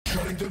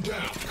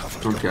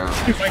Don't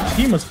count. Dude, my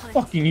team is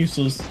fucking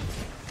useless.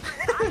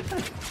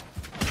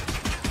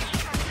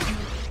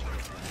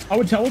 I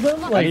would tell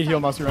them, like... I need heal,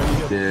 Master. I need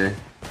heal. Yeah.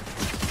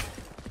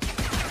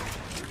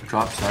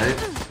 Drop sight.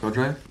 Go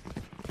drive.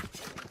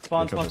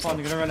 Spawn. You're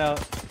gonna run out.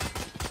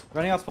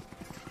 Running out.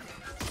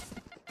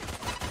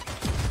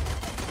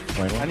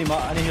 Wait, I need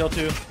heal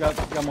too.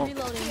 Got more.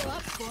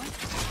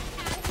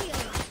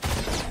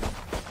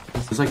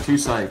 There's like 2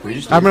 sight. Can we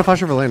just I'm gonna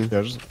flash over lane.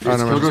 Yeah, just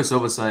Killjoy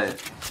Silva sight.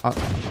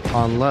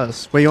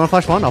 Unless. Wait, you wanna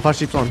flash one? I'll flash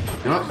deep spawn.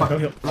 You know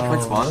what?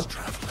 Fight spawn.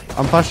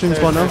 I'm flashing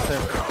spawn now. There.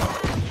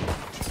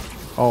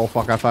 Oh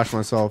fuck, I flashed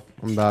myself.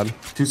 I'm bad.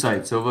 2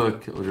 sight. Silva,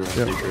 Killjoy.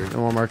 Yep, I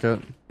won't mark it.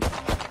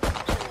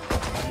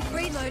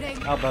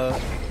 Reloading. Elbow.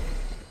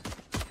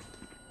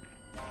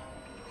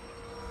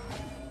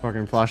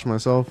 Fucking flashed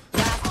myself.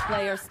 Last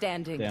player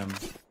standing. Damn.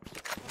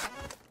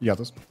 You got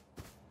this.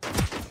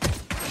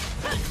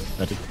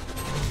 Ready.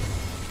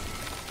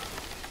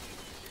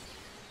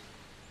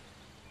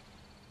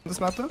 This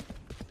map though?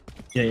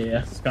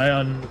 Yeah. Sky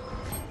on...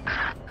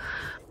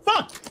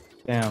 Fuck!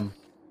 Damn.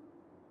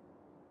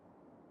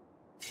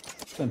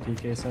 Some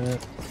PK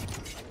set.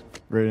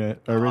 Raise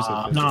it. No.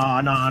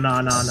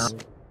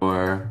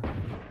 Or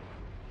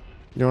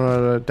You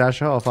wanna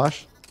dash out? I'll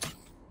flash?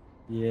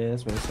 Yeah,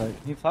 that's what it's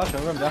like. He flash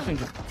over. I'm dashing.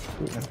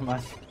 Never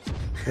mind.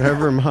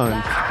 Never mind.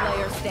 Last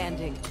player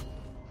standing.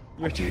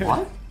 Your turn.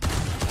 what?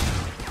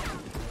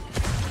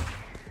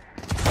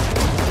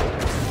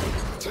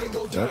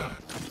 Yep.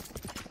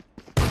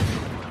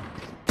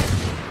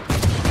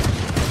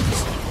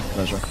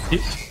 Pleasure.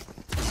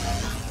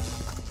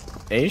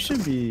 A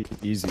should be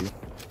easy.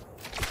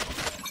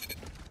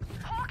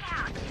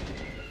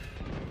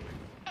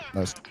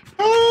 Nice.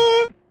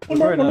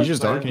 You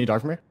just dog? Can you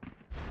dog for me?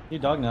 You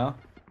dog now.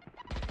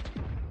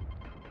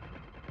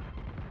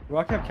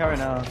 Rock up carry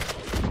now.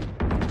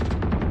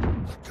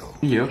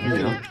 You.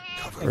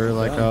 We're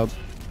like up.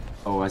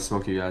 Oh, I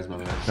smoke you guys, by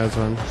the way. That's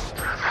one.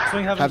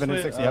 Swing Have it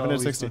in 60. Have it in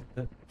 60.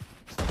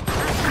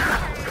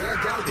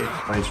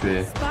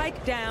 HP.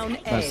 Spike down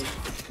A. Nice.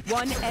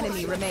 One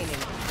enemy remaining.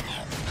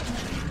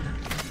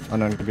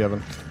 Unknown could be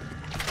heaven.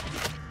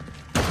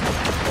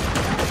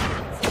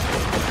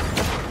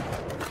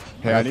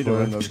 Hey, I need to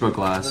win Just those. go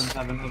glass.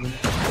 Heaven.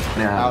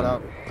 Yeah.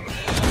 Out.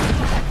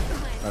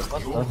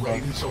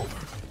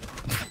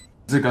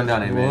 There's a gun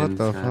down A, man. What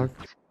the fuck?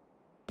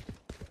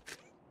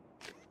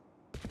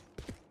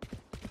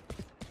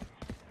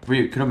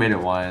 We could have made it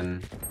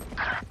 1.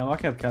 I'm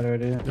walking up cat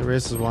already. The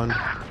race is one.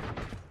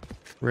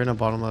 We're in a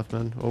bottom left,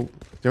 man. Oh. Do you want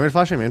me to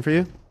flash him in for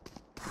you?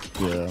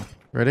 Yeah.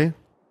 Ready?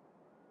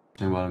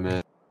 In bottom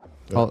mid.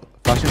 I'll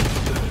flash him.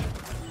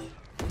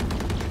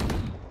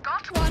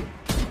 Got one.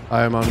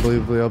 I am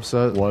unbelievably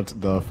upset. What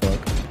the fuck?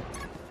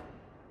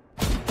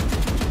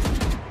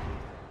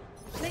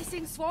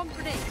 Placing swarm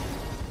grenade.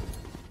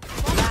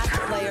 Last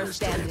player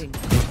standing.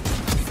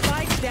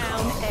 Spike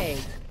down A.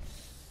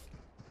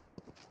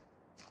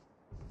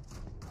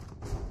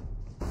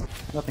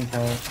 Nothing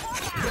cat.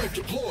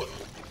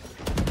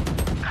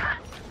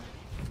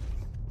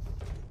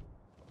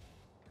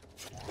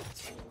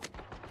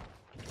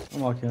 I'm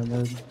walking on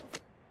mid.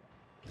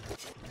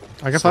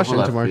 I can flash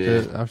Silver into left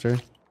market B. after.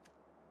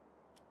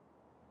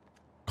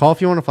 Call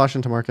if you want to flash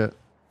into market.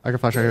 I can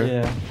flash right here.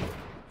 Yeah.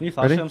 Can you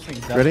flash Ready? him so you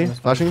can dash Ready? him?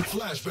 Flashing?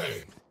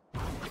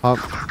 Hop.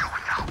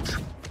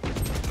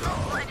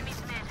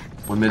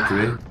 1 mid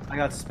 3. I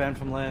got spam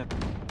from lane.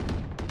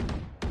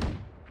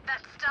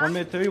 1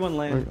 mid 3, 1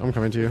 lane. I'm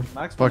coming to you.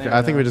 Max Fuck one it. A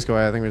I think right we now. just go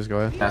away. I think we just go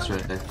away. That's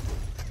right there.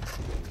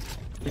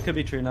 It could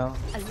be true now.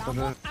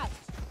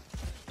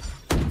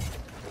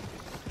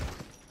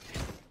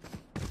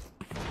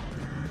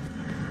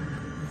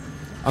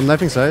 I'm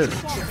knifing sight.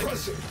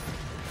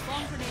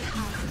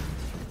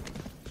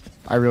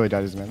 I really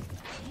died as a man.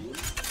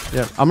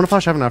 Yeah. I'm gonna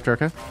flash heaven after,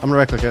 okay? I'm gonna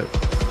right click it.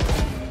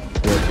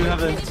 You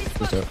have it.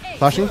 Just do it.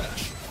 Flashing?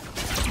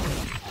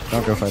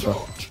 Don't go fight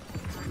though.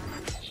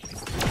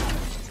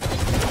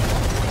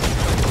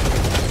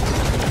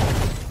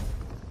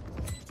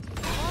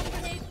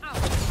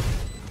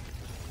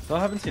 So I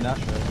haven't seen Ash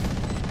yet.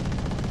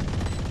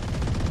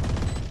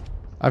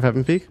 I have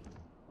heaven peek.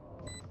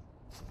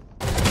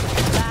 Last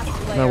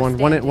player No, one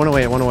standing.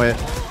 away, one away.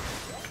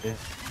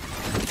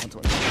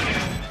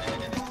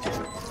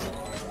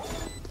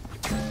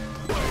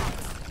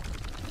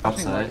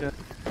 Upside. Like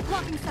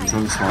Blocking sight.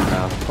 Smoke spawn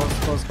now.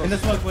 Close. in the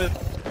smoke with.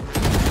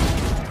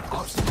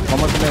 One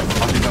more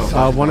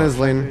command. One is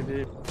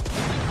lane.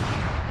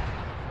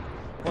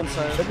 One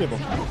side. Should be able.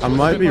 I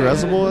might be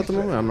resable at the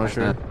moment. I'm not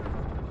sure.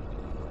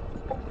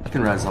 I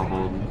can res, I'll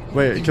hold.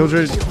 Wait,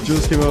 Killjoy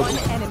just came up. One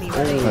enemy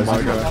Oh remaining.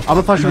 my god. I'm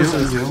gonna flash Just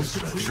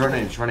this. run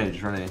A, just run A,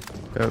 just run A.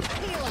 Yep.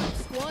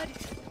 Squad.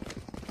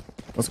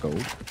 Let's go.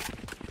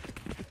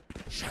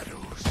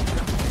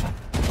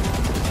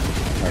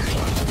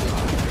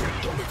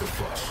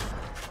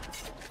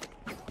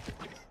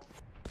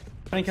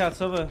 Running cat,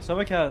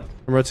 silver cat.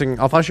 I'm rotating.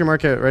 I'll flash your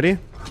market. Ready?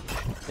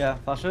 Yeah,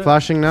 flash it.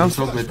 Flashing now.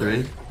 Smoke mid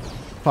 3.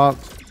 Pop.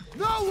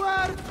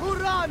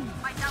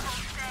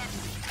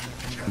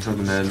 I'm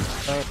smoking mid.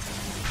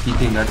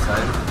 Peeking that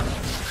side.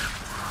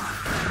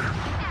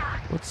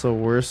 What's the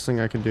worst thing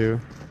I can do?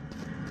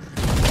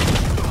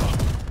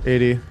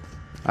 80.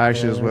 I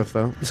actually just whiffed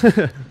though.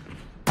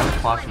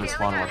 Flash in the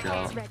spawn, watch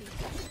out. I'm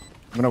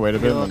gonna wait a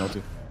bit and then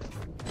ulti.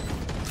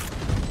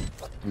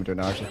 I'm doing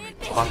it now actually.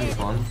 Flash in the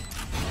spawn.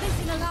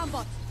 Placing alarm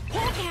bot.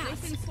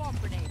 Placing swarm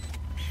grenade.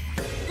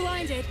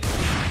 Blinded.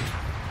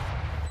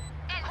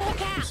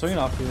 I'm swinging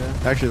off you there.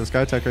 Actually, this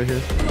guy tech right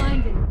here.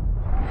 Blinded.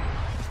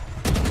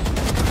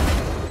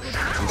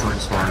 I'm trying to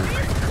spawn.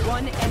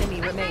 One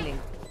enemy remaining.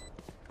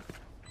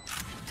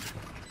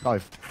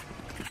 Probably.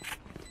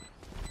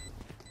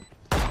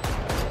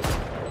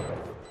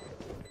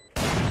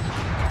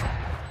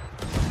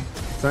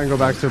 Try and go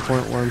back to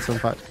point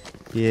 175.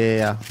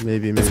 Yeah,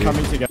 maybe. It's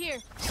coming together. Here.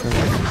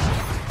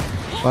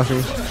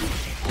 Flashing.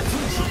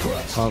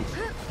 Pop.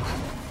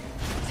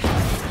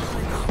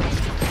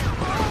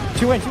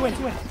 2 in.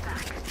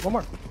 One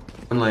more.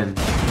 One lane.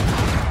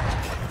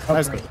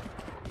 Nice.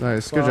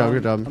 Nice. Good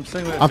job. I'm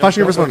sitting with I'm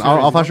flashing over one.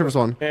 I'll flash over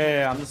one.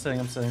 Yeah, I'm just saying.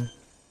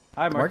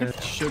 I mark Market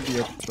it. should be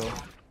open still.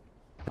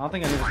 I don't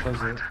think I need to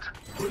close it.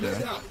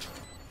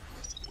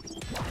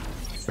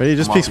 Ready?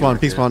 Just peek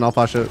spawn. I'll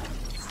flash it.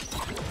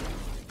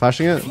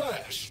 Flashing it.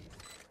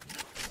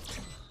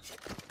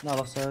 Not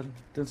left side.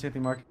 Didn't see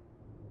anything marked.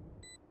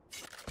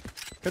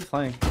 Good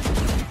flank.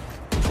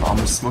 Oh, I'm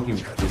just smoking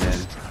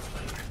mid.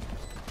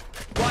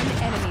 One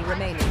enemy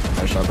remaining.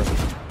 Nice shot, bro.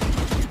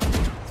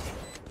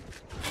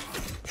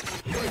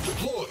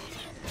 Deployed.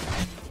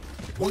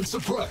 One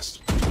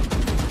suppressed.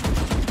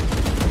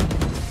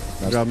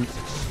 Good job.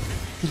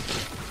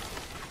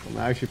 I'm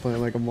actually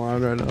playing like a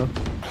moron right now.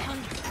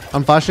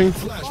 I'm flashing.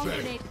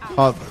 Flashbang.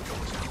 Pop.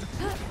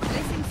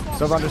 Placing swarm.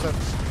 Still under set.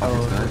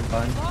 Oh,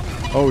 fine.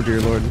 Oh dear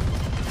lord.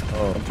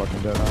 Oh, I'm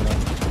fucking dead now.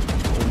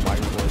 Oh my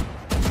lord.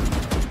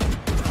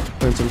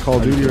 Playing some Call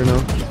of Duty right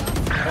now.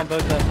 One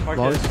boat that. Mark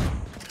Lost. it.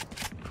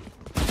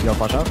 You got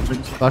flash out? I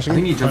think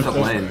Flashing. he jumped up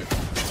lane.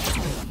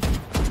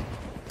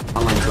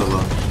 I'm like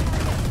solo.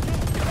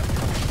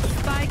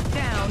 Spike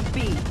down B.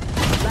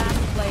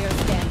 Last player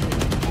standing.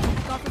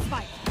 Got the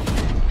spike.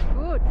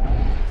 Good.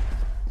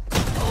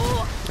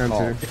 Down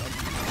two.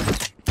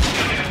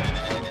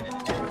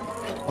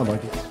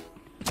 Unlucky.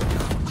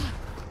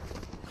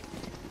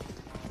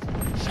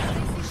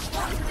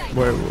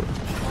 Wait.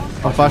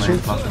 I'm flashing.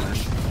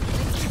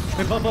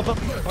 Wait, bump.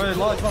 Oh,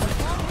 lodge, bump.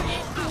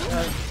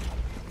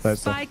 That's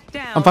still. Spike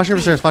down. I'm flashing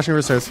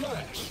over stairs.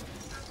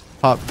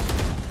 Pop.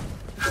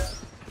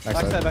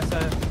 Backside.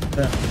 Backside.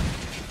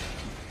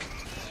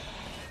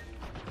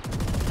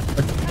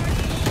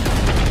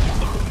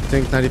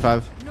 Think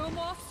 95. No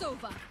more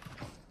sober.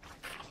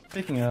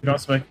 Speaking of.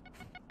 Got spike.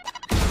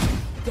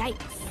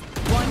 Yikes.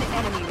 One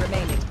enemy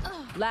remaining.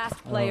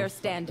 Last player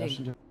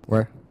standing.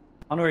 Where?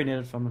 I don't know where he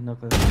needed from. No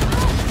clue.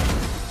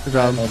 Good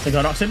job. Oh, they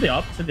got up. Save the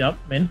up,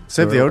 man.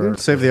 Save the Odin.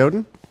 Save the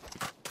Odin.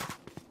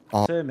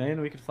 Say,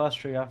 man, we could flash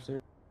straight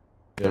after.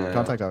 Yeah,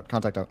 contact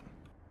out.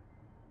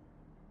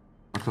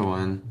 What's the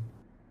one?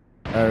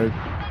 Good.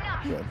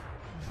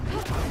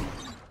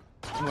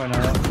 Why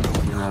not?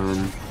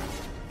 11.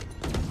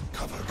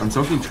 I'm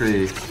soaking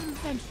tree.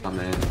 Oh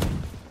man.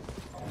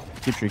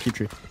 Keep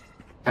tree.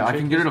 Yeah, I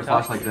can get her to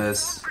flash like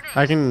this.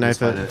 I can knife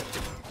Fight it.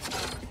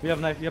 We have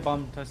knife. You have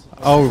bomb. Tyson.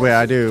 Oh wait,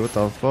 I do. What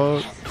the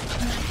fuck?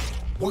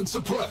 One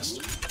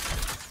suppressed.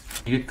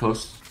 You get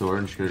close to her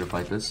and she get her to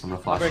fight this. I'm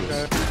gonna flash Break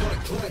this. there.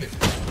 Spike planted.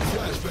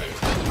 Flashbang.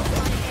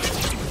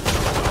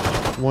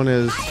 One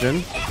is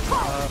Jin.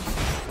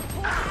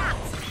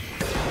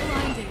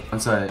 One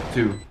side,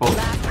 two, both.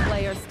 Last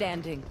player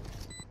standing.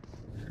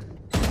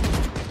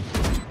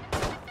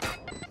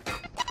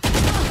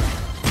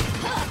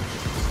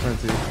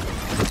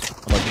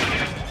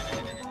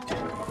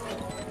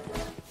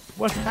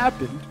 What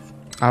happened?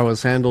 I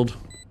was handled.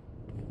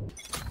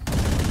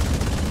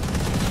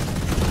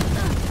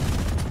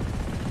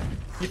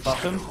 You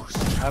fucked him.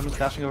 I have him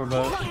dashing over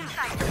boat.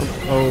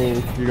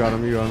 Oh, you got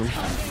him.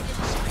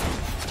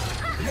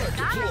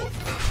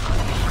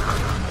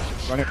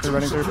 Running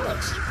through.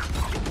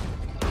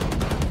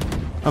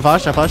 I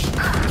flashed.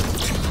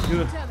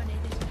 Dude,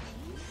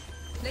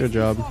 Good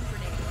job.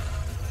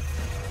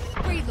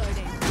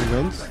 Reloading. Two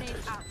guns.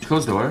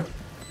 Close door.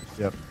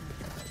 Yep.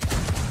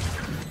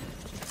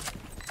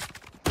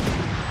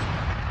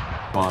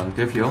 Come on,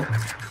 give heal.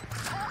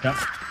 Yeah.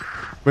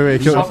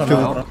 Wait, kill. Stop Do you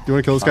now. want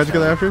to kill this guy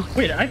together after?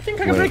 Wait, I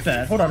think I can break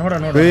that. Hold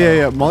on. Wait,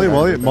 yeah. Molly.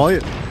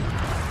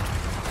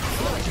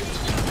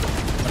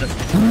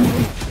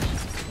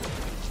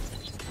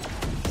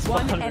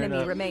 One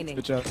enemy remaining.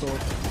 Good job,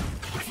 Sword.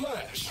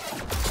 Flash.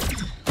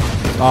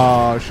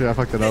 Oh shit, I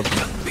fucked it up.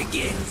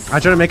 I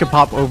tried to make it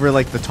pop over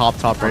like the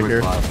top right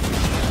here.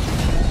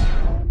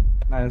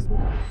 nice.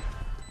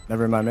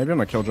 Never mind. Maybe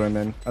I'm a killjoy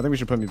man. I think we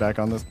should put me back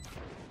on this.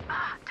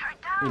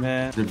 Hey,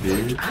 man. The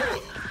big.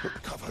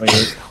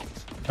 Wait,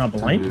 not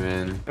blind.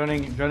 Man.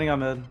 Joining on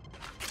mid.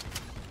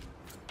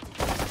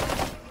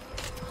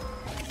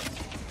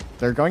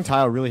 They're going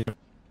tile really.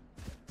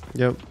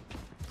 Yep.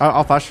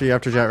 I'll flash for you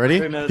after Jet. Ready?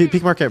 3 minutes.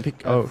 Peek market.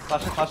 Peek. Oh,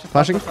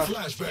 Flashing.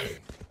 Flashbang.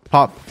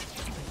 pop.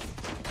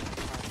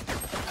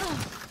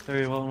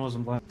 3, one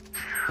wasn't blind.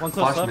 One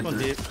close Flash up, one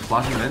mid. deep.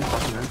 Flashing in.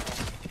 Flashing in.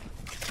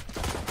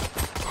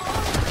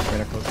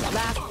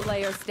 Last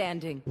player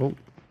standing. Oh.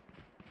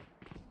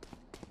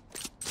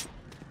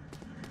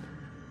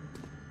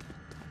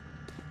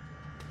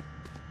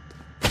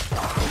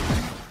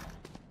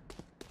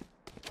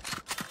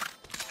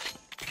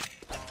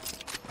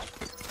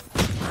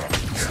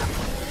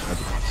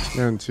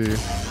 And 2.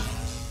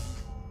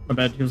 My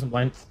bad, he wasn't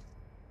blind.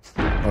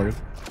 Oh, good.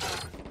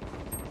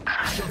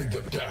 Shutting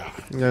them down.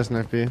 There's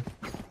an FB.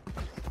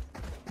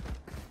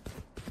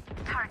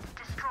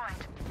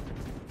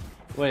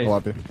 Wait, Oh,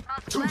 happy.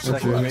 2 second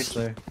suppressed.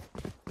 right there.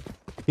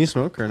 Can you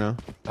smoke or no?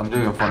 I'm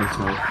doing a funny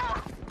smoke.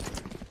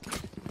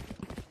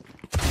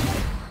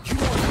 You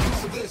want a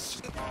piece of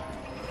this?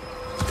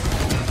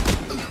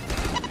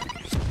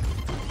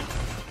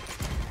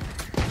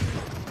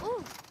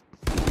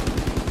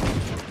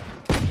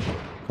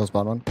 Close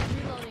spawn one.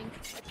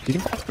 You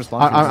can flash for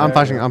spawn. I'm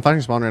flashing. I'm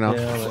flashing spawn right now.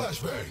 Yeah, like,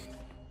 Flashbang.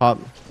 Pop.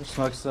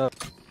 smokes up.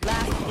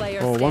 Last player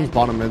Oh, standing. one's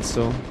bottom mid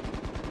still.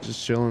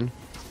 Just chilling.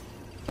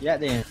 Yeah,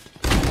 damn.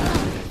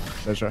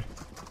 That's right.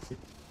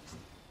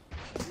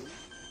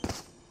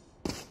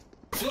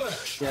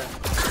 Flash. Yeah.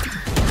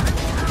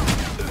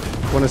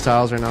 One is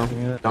tiles right now.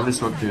 Yeah. I'm just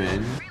smoke you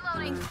in.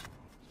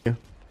 Yeah.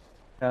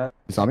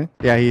 You saw me?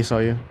 Yeah, he saw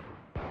you.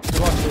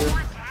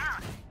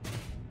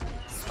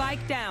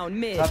 Spike down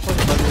mid. Top 20.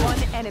 One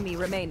enemy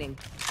remaining.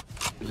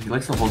 He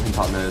likes to hold him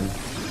top mid.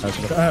 That's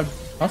right.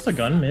 Toss a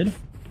gun mid.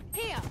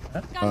 Here.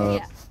 Uh,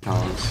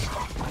 Talents.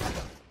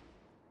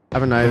 I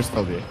have a There's knife.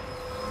 still B.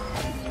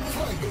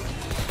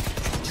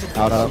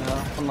 Out.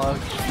 I'm low.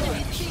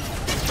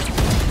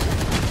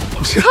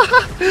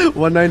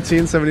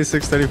 119,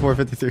 76, 34,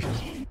 53.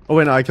 Oh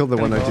wait, no, I killed the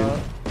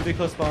 119. Be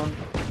close spawn.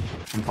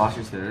 I'm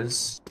flashing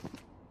stairs.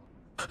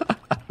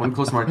 One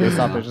close market. Just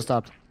stopped. Just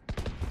stopped.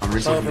 I'm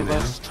resourcing you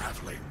there.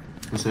 Traveling.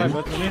 Who's Sorry, in?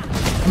 both of me. I'm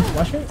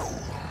flashing.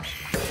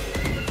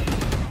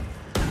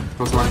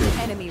 Close market.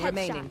 Enemy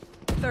remaining.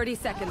 30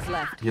 seconds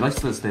left. He likes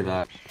to stay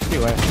back.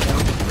 Anyway.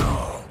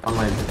 I'm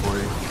laying hit for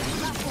you.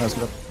 That's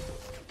good.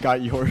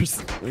 Got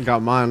yours. We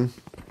got mine.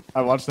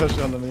 I watched that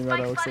shit on the meme. That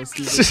looks so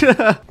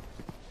stupid.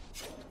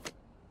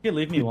 You can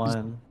leave me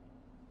one.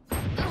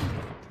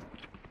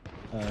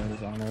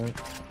 He's on it.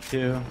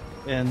 2.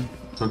 In.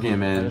 Choking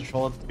him I in. just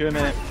rolled. 2 a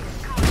minute.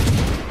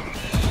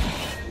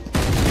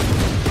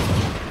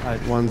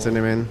 One's in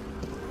him in.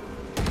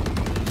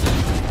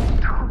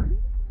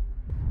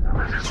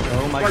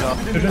 Oh my god.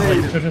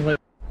 Pushing late.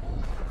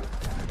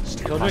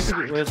 Killjoy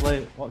could be where's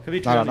late. What could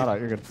be true? Not out.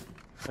 You're good.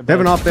 They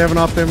have an op, they have an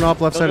op, they have an op,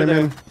 left side him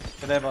in.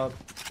 They have up.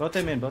 Both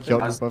them in, both them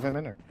Killed in. both in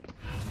or?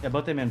 Yeah,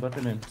 both them in, both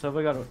them in.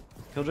 Sova got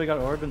Killjoy got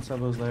orb and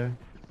Sova was there.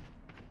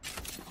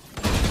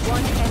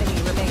 One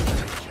enemy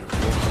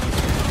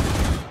remaining.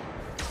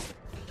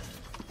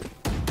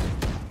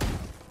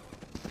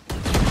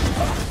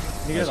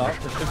 You get off.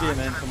 There should be a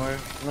man somewhere.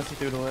 Unless he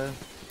threw it away.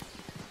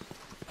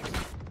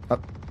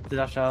 Up. Did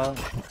that shot?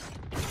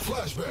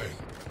 Flashbang.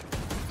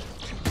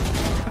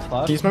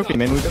 Flash? Can you smoke me,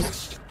 main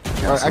Lucas?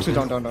 Or actually,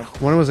 don't.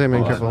 One was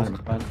aiming, Oh, careful.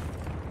 Fine.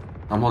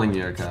 I'm holding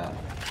your cat.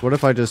 What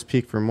if I just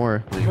peek for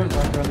more? Go around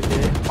the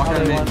gate. Walk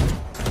out of Holiday mid.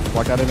 one.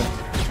 Walk out in it.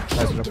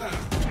 Nice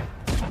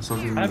job.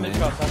 Soaking I have him mid in.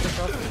 cross, after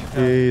cross.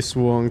 He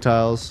swung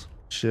tiles.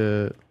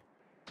 Shit.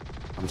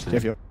 I'm just Yeah,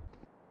 if saying.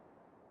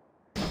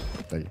 you.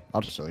 Thank you.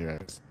 I'll just show you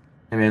guys.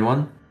 Hey, main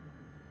one.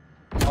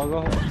 I'll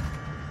go.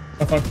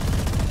 Oh fuck.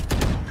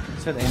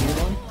 Said Amy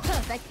one?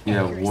 Perfect.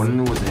 Yeah,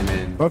 one was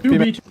aiming. Both 2 B.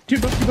 B, 2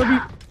 B, 2 B.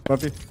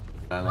 Both B.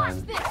 That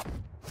line.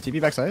 TP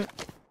backside.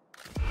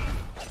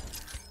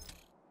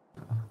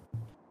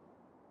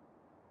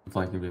 I'm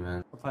flanking B,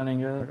 man. We're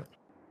planning it.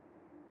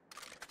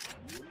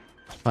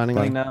 Finding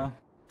Playing one. now.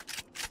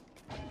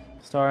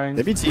 Starring.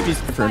 Maybe TP's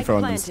for info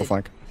and then still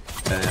flank.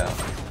 Yeah.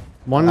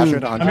 One. Asher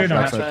to I'm here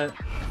now. backside.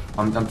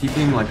 Outside. I'm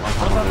keeping like on Both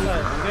top of outside.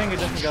 it. I'm getting a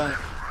different gun.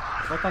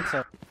 Both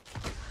outside.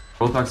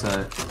 Both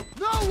backside.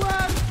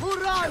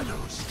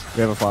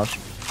 We have a flash.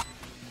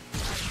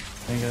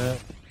 Dang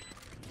it.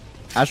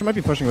 Asher might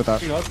be pushing with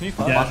that. You know, it's me Yeah.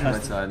 flash. Flashing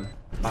right side.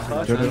 Flashing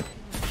right Jojo. side.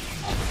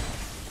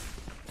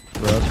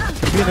 Road.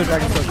 Could be in the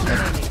dragon Enemy sword.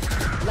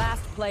 remaining.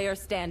 Last player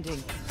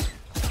standing.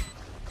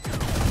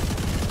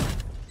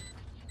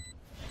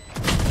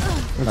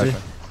 Let's see.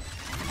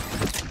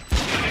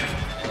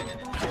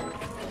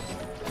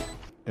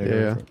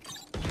 Yeah.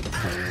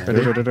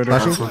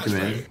 Flashing. Smoking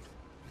in.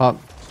 Pop.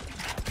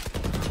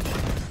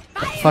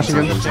 Flashing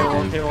in.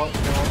 Okay, wall.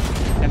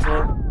 Cancel.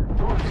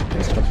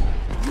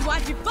 You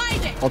want to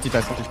find it?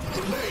 Multi-test.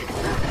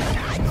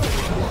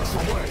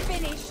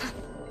 Finish.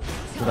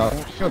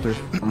 Go through.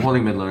 I'm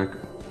holding mid lurk.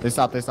 They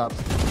stopped.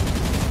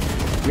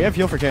 We have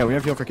heal for KO. Hey,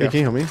 can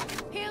you help me?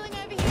 Healing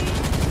over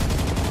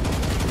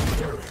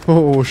here.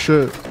 Oh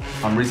shit.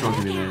 I'm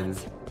resmoking B main.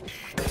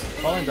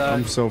 Falling down.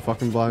 I'm so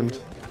fucking blind.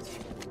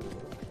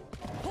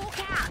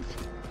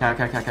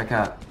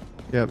 Cat.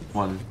 Yep.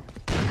 1.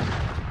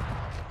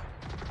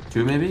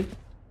 2 maybe?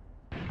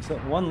 So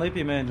one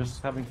Leapy man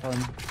just having fun.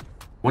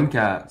 One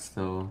cat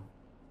still.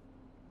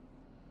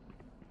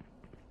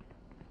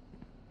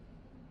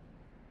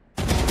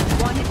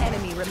 One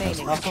enemy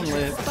remaining. Last one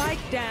lit.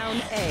 Spike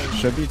down A.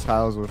 Should be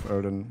tiles with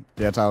Odin.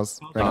 Yeah, tiles.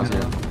 Right Tiles, now.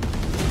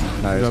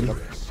 yeah. Nice. Good.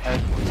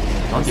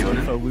 Not the Odin.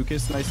 Info,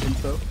 Lucas. Nice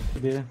info.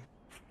 Yeah.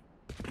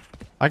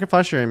 I can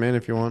flash your aim in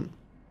if you want.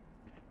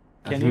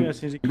 Can you as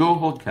soon as you You go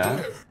hold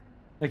cat.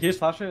 like you just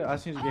flash it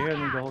as soon as you get here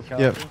and then go whole couch?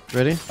 Yep.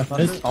 Ready? Flash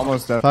it.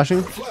 Almost dead.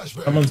 Flashing.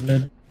 Flashbang. Someone's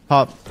mid.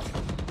 Pop.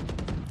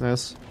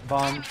 Nice.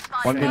 Bomb.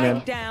 One B man.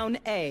 Spike down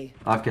A.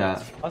 I've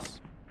cat. Us.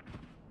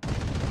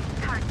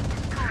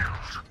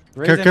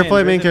 Careful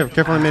at main,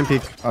 careful at main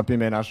peak. Up B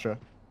main Astra.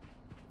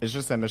 It's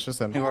just him. It's just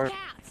him.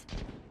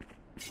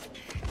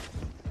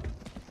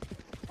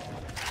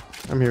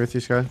 I'm here with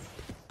you, Sky.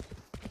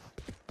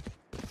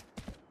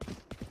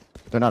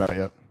 They're not out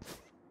yet.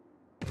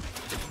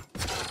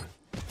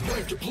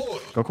 Flame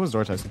deployed. Go close the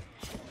door, Tyson.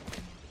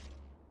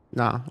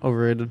 Nah,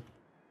 overrated.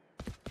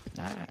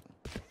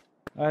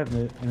 I have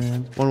it.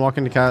 And One walk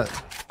into cat.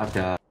 I've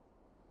cat.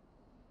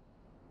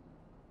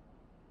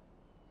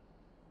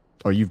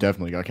 Oh, you've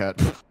definitely got cat.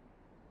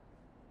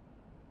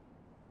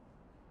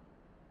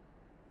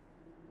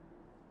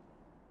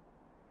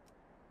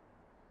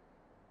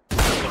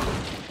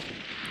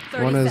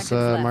 One is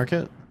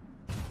market.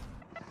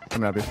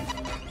 I'm happy.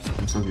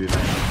 I'm so good.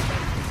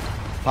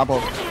 Pop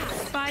up.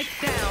 Spike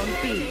down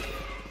B.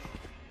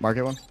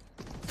 Market one.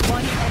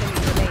 One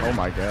enemy remaining. Oh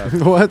my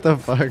god. What the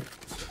fuck?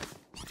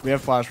 We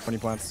have flash 20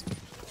 plants.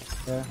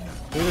 yeah.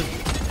 We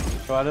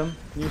just go at him.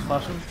 Can you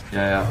flash him?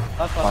 Yeah, yeah.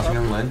 Flash, Flashing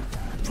flash. him lane.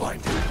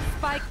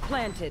 Spike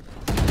planted.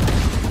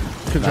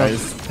 Good job.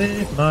 Nice.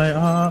 Save my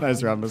op.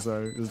 Nice round,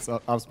 sorry. It's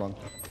off spawn.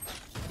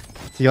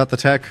 You got the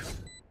tech.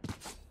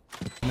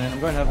 Man, I'm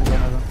going heaven, going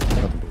heaven.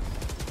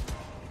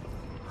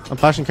 I'm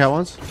flashing cat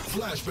once.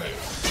 Flashbang.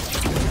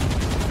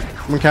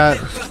 One cat.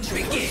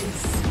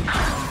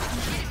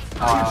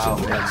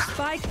 Oh, man.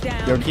 Spike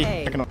down Yo, keep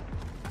A. picking up.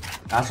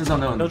 Asher's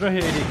unknown. Killjoy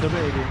hit 80,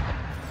 Killjoy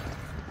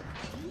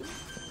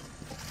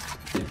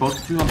 80.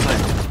 Both two on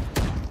site.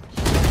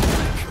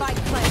 Spike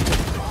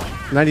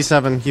planted.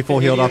 97. He full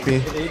healed off me.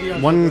 Hit 80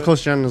 on One Killjoy.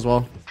 close gen as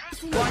well.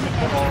 One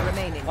enemy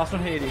remaining. Last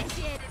one hit 80.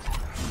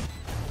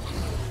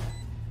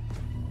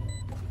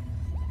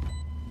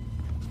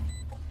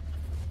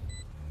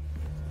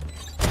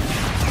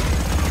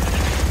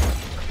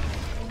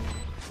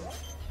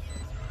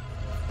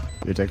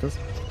 You take this?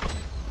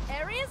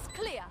 Area's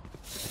clear.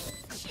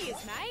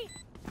 Cheers, mate.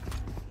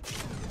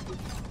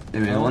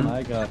 Maybe Oh one.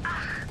 my god.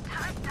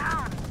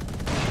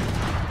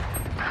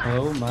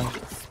 Oh my.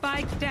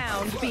 Spike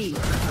down B.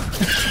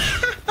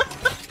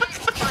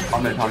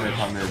 Top mid, top mid,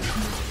 top mid.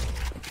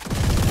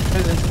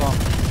 Hit in spawn.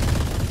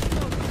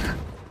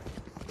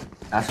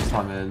 Asher's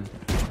top mid.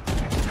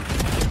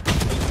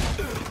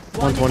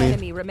 One 120.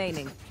 enemy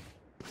remaining.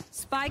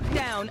 Spike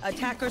down.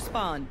 Attacker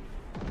spawn.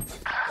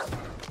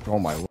 Oh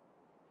my lord.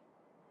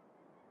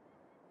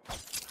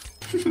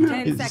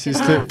 10 He's seconds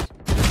too-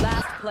 left.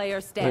 Last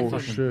player standing. Oh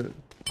shit.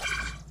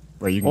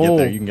 Wait, you can Oh. get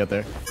there. You can get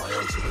there.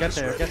 Get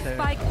there, get there.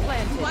 Spike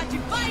planted. Watch you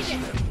find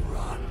it.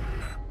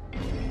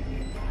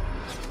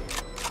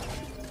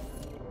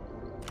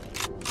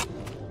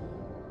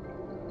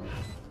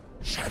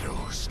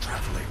 Shadows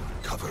traveling.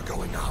 Cover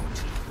going out.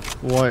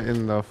 What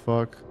in the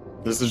fuck?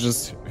 This is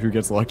just who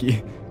gets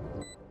lucky.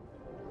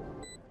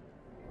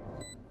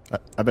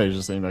 I bet he's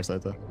just sitting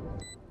backside though.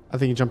 I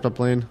think he jumped up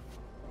lane.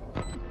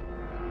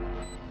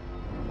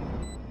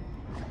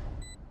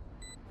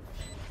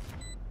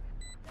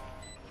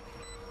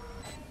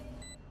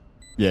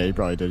 Yeah, he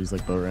probably did. He's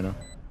like boat right now.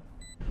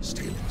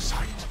 Stealing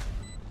sight.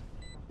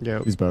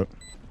 Yeah, He's boat.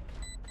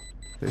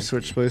 they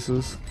switched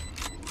places.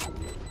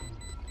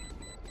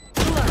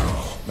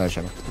 Nice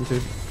shadow. Me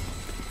too.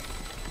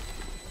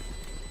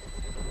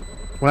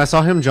 When I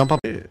saw him jump up,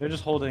 They're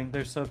just holding.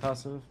 They're so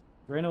passive.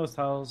 Reyna with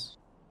towels.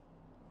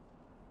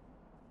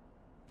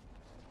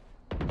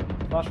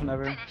 Flash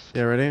whenever.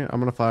 yeah, ready? I'm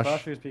gonna Flash,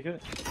 flash. who's peek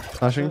it.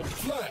 Flashing.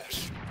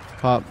 Flash.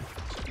 Pop.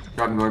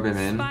 Dropping orb in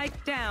main.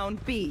 Spike down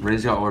B.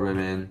 Raise got orb in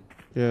main.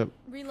 Yep.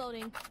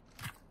 Reloading.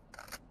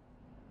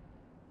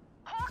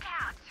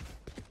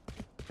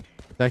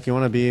 Zach, you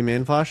want to be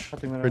main flash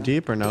Nothing for went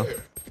deep or no?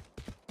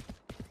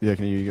 Yeah,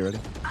 can you get ready?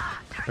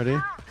 Ready?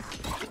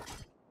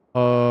 Just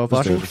do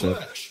Flashing. it, just do it.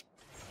 Flash.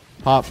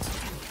 Pop.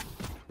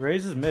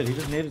 Raze is mid. He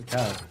just naded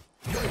cat.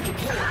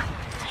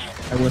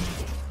 I wish.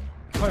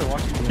 Probably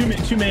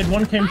watching. Two made.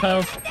 One came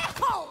tiles.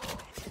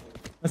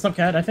 That's up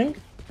cat, I think.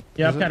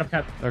 Yeah, Is up it? cat, up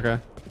cat. Okay.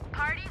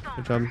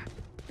 Good job.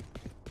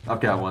 I've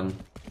got one.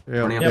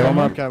 Yeah. Running up Yeah, Yeah, top one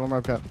more mid. up cat, one more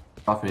up cat.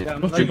 Off me. Yeah,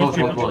 Two, like, both,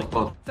 like, both,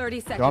 both. 30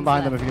 seconds Go on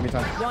behind them left. if you give me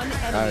time. One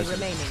enemy Nice.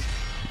 remaining.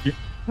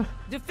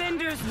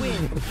 Defenders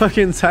win.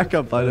 Fucking Zach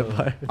got blinded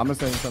by. I'm gonna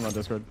send some on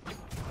Discord.